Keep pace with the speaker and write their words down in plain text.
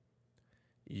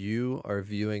You are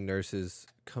viewing nurses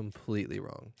completely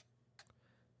wrong.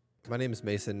 My name is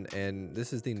Mason, and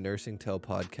this is the Nursing Tale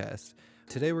podcast.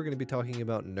 Today, we're going to be talking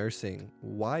about nursing,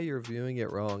 why you're viewing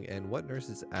it wrong, and what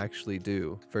nurses actually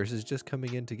do versus just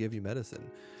coming in to give you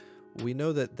medicine. We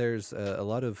know that there's a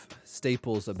lot of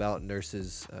staples about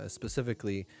nurses,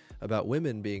 specifically about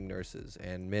women being nurses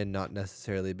and men not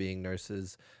necessarily being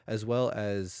nurses, as well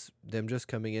as them just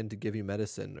coming in to give you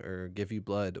medicine or give you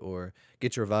blood or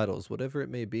get your vitals, whatever it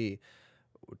may be.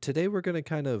 Today, we're going to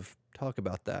kind of talk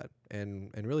about that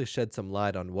and really shed some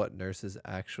light on what nurses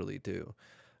actually do.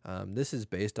 This is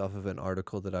based off of an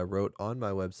article that I wrote on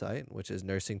my website, which is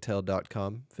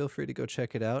nursingtale.com. Feel free to go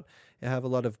check it out. I have a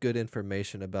lot of good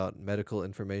information about medical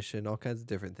information, all kinds of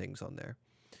different things on there.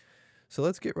 So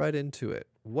let's get right into it.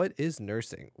 What is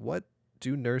nursing? What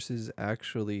do nurses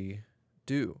actually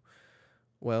do?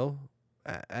 Well,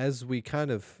 as we kind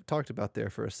of talked about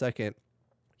there for a second,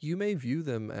 you may view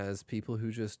them as people who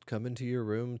just come into your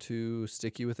room to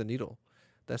stick you with a needle.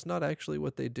 That's not actually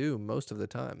what they do most of the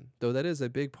time, though that is a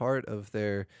big part of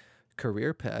their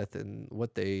career path and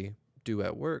what they do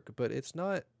at work, but it's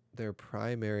not their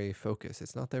primary focus.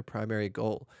 It's not their primary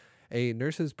goal. A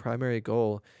nurse's primary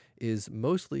goal is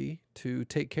mostly to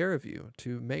take care of you,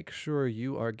 to make sure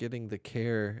you are getting the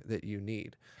care that you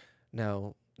need.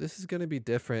 Now, this is going to be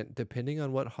different depending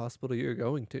on what hospital you're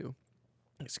going to.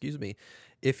 Excuse me.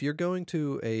 If you're going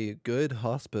to a good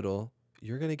hospital,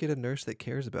 you're going to get a nurse that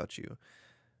cares about you.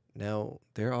 Now,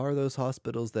 there are those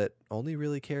hospitals that only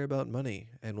really care about money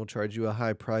and will charge you a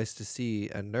high price to see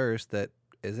a nurse that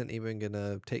isn't even going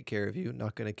to take care of you,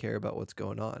 not going to care about what's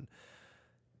going on.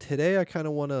 Today, I kind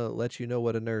of want to let you know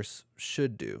what a nurse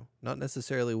should do, not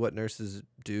necessarily what nurses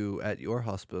do at your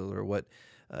hospital or what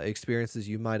experiences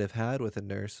you might have had with a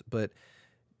nurse, but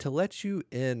to let you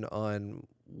in on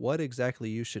what exactly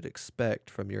you should expect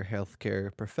from your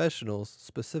healthcare professionals,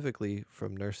 specifically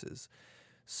from nurses.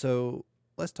 So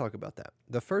let's talk about that.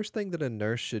 The first thing that a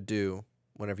nurse should do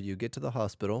whenever you get to the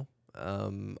hospital,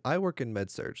 I work in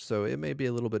med-surg, so it may be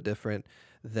a little bit different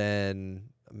than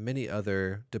many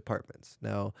other departments.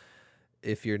 Now,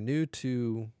 if you're new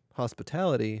to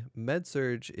hospitality,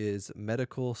 med-surg is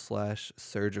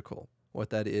medical/surgical. What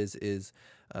that is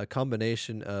a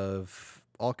combination of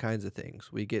all kinds of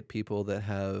things. We get people that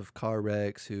have car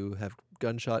wrecks, who have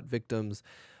gunshot victims,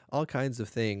 all kinds of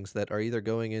things that are either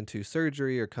going into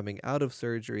surgery or coming out of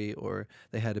surgery, or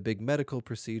they had a big medical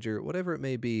procedure, whatever it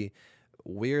may be.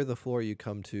 We're the floor you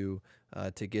come to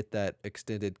get that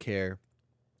extended care.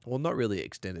 Well, not really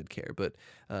extended care, but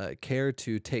care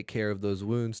to take care of those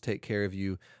wounds, take care of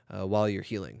you while you're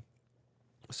healing.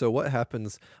 So what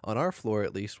happens on our floor,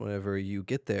 at least, whenever you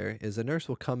get there, is a nurse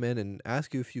will come in and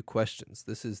ask you a few questions.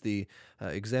 This is the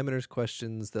examiner's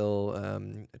questions. They'll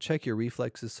check your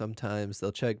reflexes sometimes.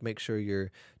 They'll make sure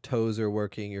your toes are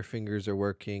working, your fingers are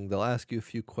working. They'll ask you a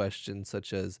few questions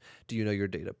such as, do you know your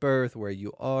date of birth, where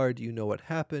you are, do you know what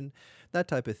happened, that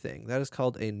type of thing. That is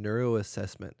called a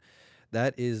neuroassessment.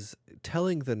 That is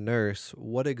telling the nurse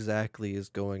what exactly is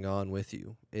going on with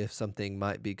you. If something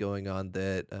might be going on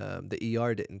that the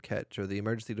ER didn't catch, or the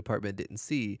emergency department didn't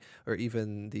see, or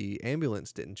even the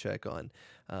ambulance didn't check on,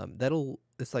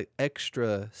 it's like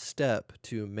extra step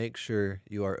to make sure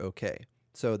you are okay.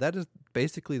 So that is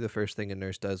basically the first thing a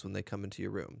nurse does when they come into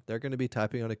your room. They're going to be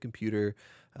typing on a computer,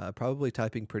 probably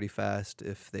typing pretty fast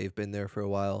if they've been there for a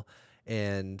while,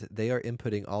 and they are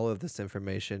inputting all of this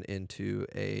information into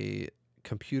a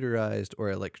computerized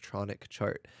or electronic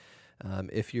chart.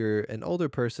 If you're an older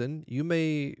person, you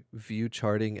may view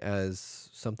charting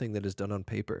as something that is done on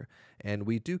paper, and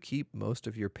we do keep most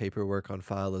of your paperwork on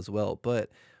file as well, but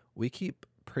we keep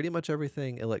pretty much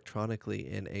everything electronically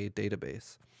in a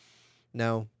database.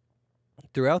 Now,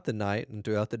 throughout the night and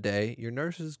throughout the day, your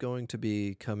nurse is going to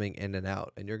be coming in and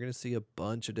out, and you're going to see a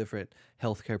bunch of different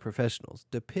healthcare professionals,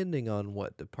 depending on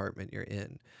what department you're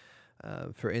in.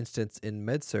 For instance, in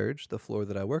med-surg, the floor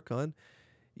that I work on,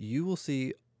 you will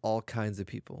see all kinds of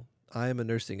people. I am a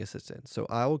nursing assistant, so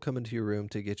I will come into your room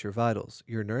to get your vitals.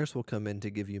 Your nurse will come in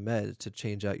to give you meds, to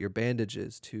change out your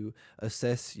bandages, to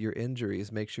assess your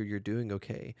injuries, make sure you're doing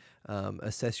okay,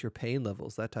 assess your pain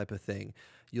levels, that type of thing.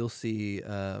 You'll see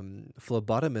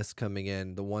phlebotomists coming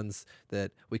in, the ones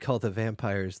that we call the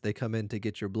vampires. They come in to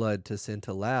get your blood to send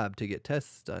to lab to get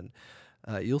tests done.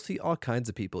 You'll see all kinds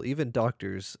of people, even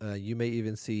doctors. You may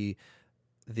even see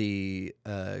the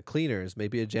cleaners,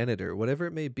 maybe a janitor, whatever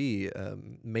it may be,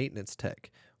 maintenance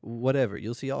tech, whatever.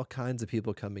 You'll see all kinds of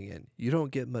people coming in. You don't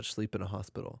get much sleep in a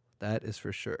hospital. That is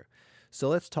for sure. So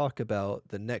let's talk about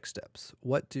the next steps.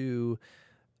 What do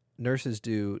nurses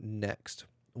do next?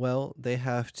 Well, they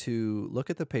have to look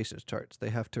at the patient's charts. They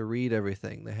have to read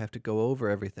everything. They have to go over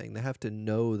everything. They have to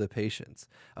know the patients.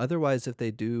 Otherwise, if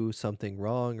they do something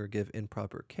wrong or give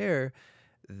improper care,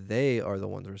 they are the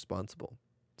ones responsible.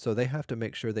 So they have to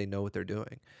make sure they know what they're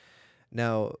doing.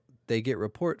 Now, they get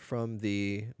report from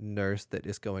the nurse that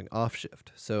is going off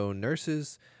shift. So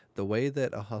nurses, the way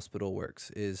that a hospital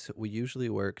works is we usually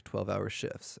work 12-hour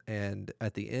shifts. And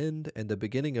at the end and the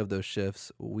beginning of those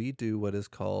shifts, we do what is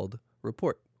called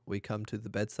report. We come to the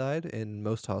bedside in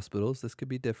most hospitals. This could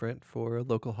be different for a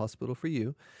local hospital for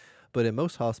you, but in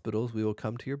most hospitals, we will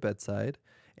come to your bedside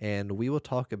and we will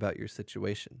talk about your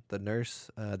situation. The nurse,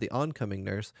 the oncoming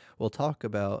nurse, will talk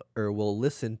about or will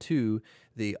listen to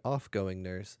the offgoing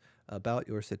nurse about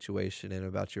your situation and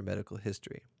about your medical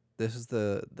history. This is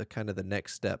the kind of the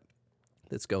next step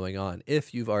that's going on.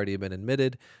 If you've already been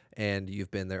admitted and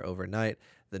you've been there overnight,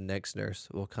 the next nurse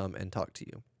will come and talk to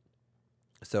you.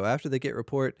 So after they get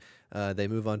report, they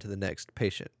move on to the next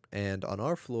patient. And on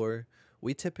our floor,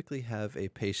 we typically have a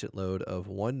patient load of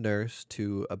one nurse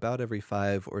to about every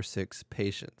 5 or 6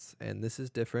 patients. And this is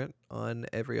different on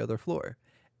every other floor.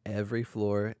 Every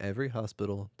floor, every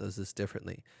hospital does this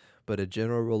differently. But a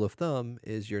general rule of thumb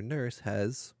is your nurse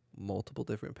has multiple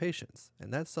different patients.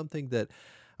 And that's something that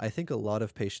I think a lot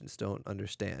of patients don't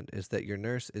understand, is that your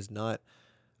nurse is not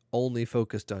only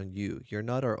focused on you. You're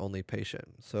not our only patient.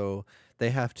 So they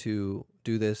have to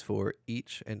do this for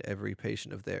each and every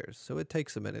patient of theirs. So it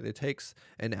takes a minute. It takes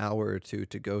an hour or two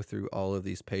to go through all of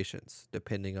these patients,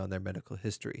 depending on their medical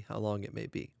history, how long it may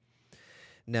be.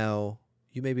 Now,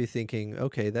 you may be thinking,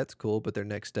 okay, that's cool, but their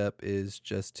next step is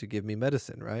just to give me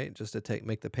medicine, right? Just to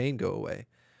make the pain go away.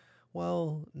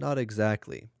 Well, not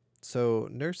exactly. So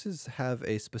nurses have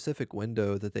a specific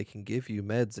window that they can give you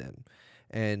meds in.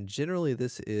 And generally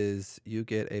this is you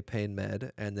get a pain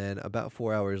med and then about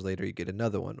 4 hours later you get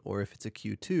another one. Or if it's a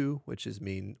Q2,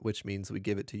 which means we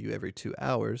give it to you every 2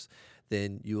 hours,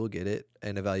 then you will get it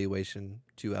an evaluation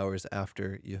 2 hours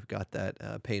after you've got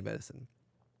that pain medicine.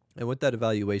 And what that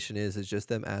evaluation is just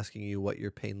them asking you what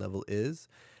your pain level is,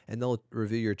 and they'll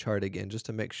review your chart again just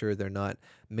to make sure they're not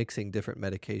mixing different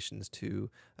medications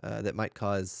that might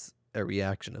cause a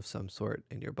reaction of some sort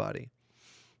in your body.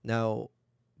 Now,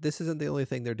 this isn't the only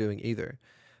thing they're doing either.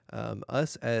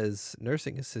 Us as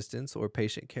nursing assistants or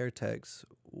patient care techs,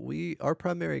 our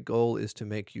primary goal is to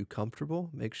make you comfortable,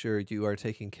 make sure you are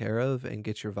taken care of, and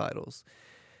get your vitals.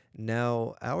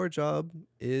 Now, our job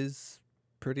is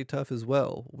pretty tough as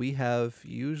well. We have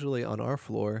usually on our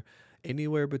floor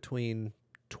anywhere between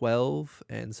 12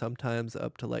 and sometimes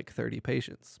up to like 30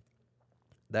 patients.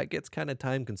 That gets kind of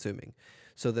time consuming.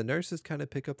 So the nurses kind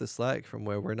of pick up the slack from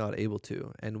where we're not able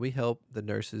to, and we help the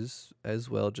nurses as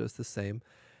well, just the same.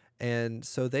 And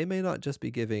so they may not just be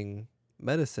giving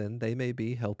medicine, they may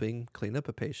be helping clean up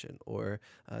a patient or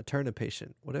turn a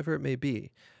patient, whatever it may be.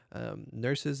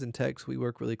 Nurses and techs, we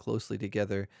work really closely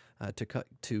together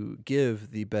to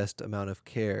give the best amount of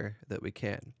care that we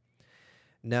can.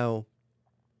 Now,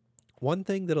 one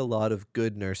thing that a lot of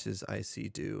good nurses I see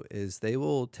do is they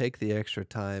will take the extra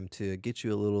time to get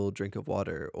you a little drink of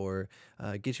water or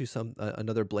get you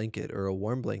another blanket or a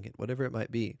warm blanket, whatever it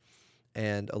might be.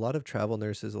 And a lot of travel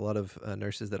nurses, a lot of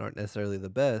nurses that aren't necessarily the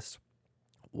best,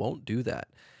 won't do that.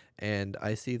 And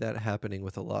I see that happening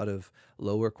with a lot of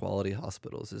lower quality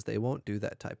hospitals is they won't do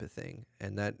that type of thing.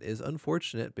 And that is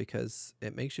unfortunate because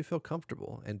it makes you feel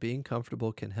comfortable, and being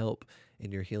comfortable can help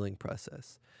in your healing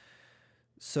process.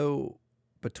 So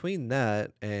between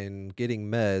that and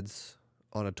getting meds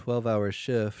on a 12-hour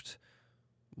shift,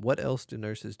 what else do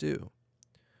nurses do?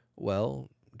 Well,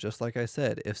 just like I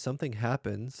said, if something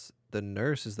happens, the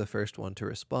nurse is the first one to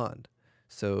respond.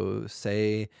 So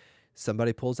say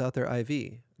somebody pulls out their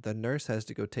IV, the nurse has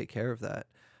to go take care of that.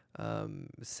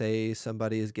 Say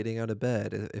somebody is getting out of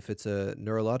bed. If it's a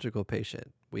neurological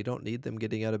patient, we don't need them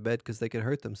getting out of bed because they could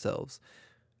hurt themselves.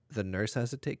 The nurse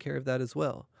has to take care of that as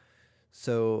well.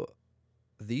 So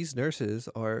these nurses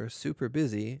are super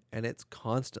busy, and it's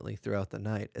constantly throughout the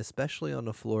night, especially on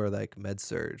a floor like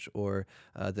med-surg or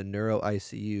the neuro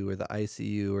ICU or the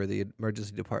ICU or the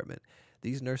emergency department.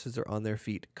 These nurses are on their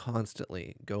feet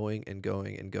constantly, going and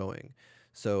going and going.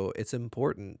 So it's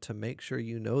important to make sure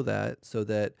you know that so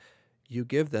that you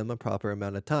give them a proper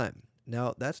amount of time.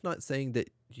 Now, that's not saying that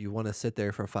you want to sit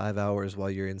there for 5 hours while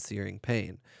you're in searing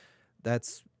pain.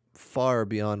 That's far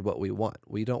beyond what we want.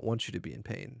 We don't want you to be in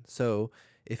pain. So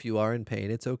if you are in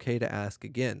pain, it's okay to ask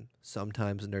again.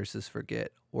 Sometimes nurses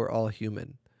forget. We're all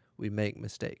human. We make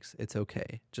mistakes. It's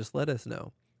okay. Just let us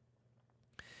know.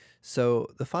 So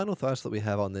the final thoughts that we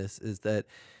have on this is that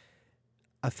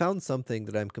I found something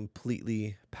that I'm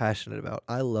completely passionate about.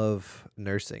 I love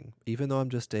nursing. Even though I'm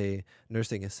just a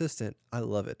nursing assistant, I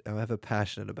love it. I have a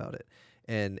passion about it.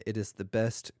 And it is the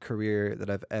best career that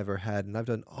I've ever had. And I've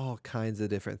done all kinds of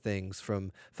different things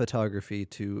from photography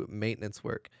to maintenance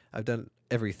work. I've done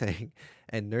everything.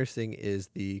 And nursing is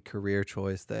the career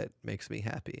choice that makes me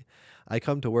happy. I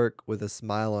come to work with a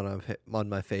smile on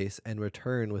my face and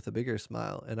return with a bigger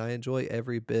smile. And I enjoy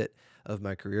every bit of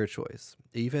my career choice.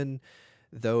 Even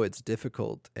though it's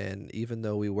difficult and even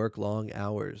though we work long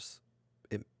hours,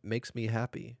 it makes me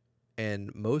happy.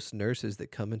 And most nurses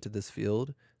that come into this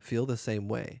field feel the same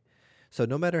way. So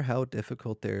no matter how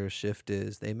difficult their shift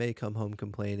is, they may come home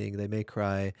complaining, they may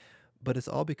cry, but it's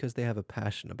all because they have a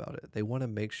passion about it. They want to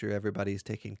make sure everybody's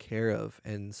taken care of,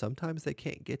 and sometimes they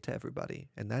can't get to everybody.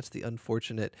 And that's the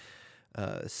unfortunate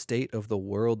state of the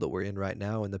world that we're in right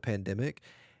now in the pandemic.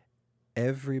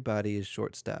 Everybody is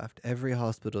short staffed. Every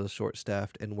hospital is short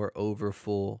staffed, and we're over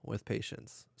full with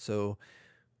patients. So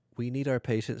we need our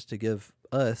patients to give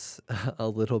us a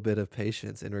little bit of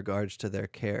patience in regards to their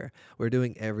care. We're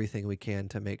doing everything we can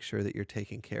to make sure that you're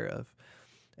taken care of.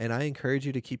 And I encourage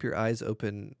you to keep your eyes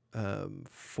open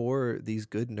for these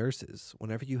good nurses.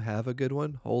 Whenever you have a good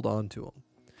one, hold on to them.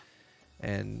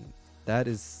 And that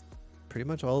is pretty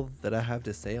much all that I have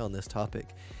to say on this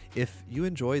topic. If you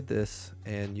enjoyed this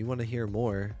and you want to hear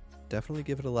more, definitely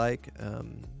give it a like.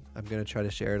 I'm going to try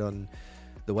to share it on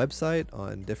the website,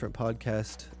 on different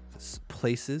podcast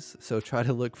places. So try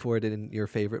to look for it in your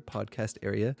favorite podcast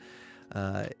area.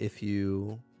 If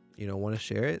you want to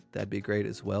share it, that'd be great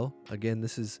as well. Again,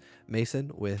 this is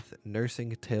Mason with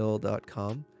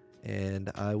nursingtale.com,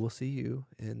 and I will see you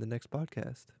in the next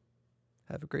podcast.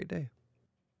 Have a great day.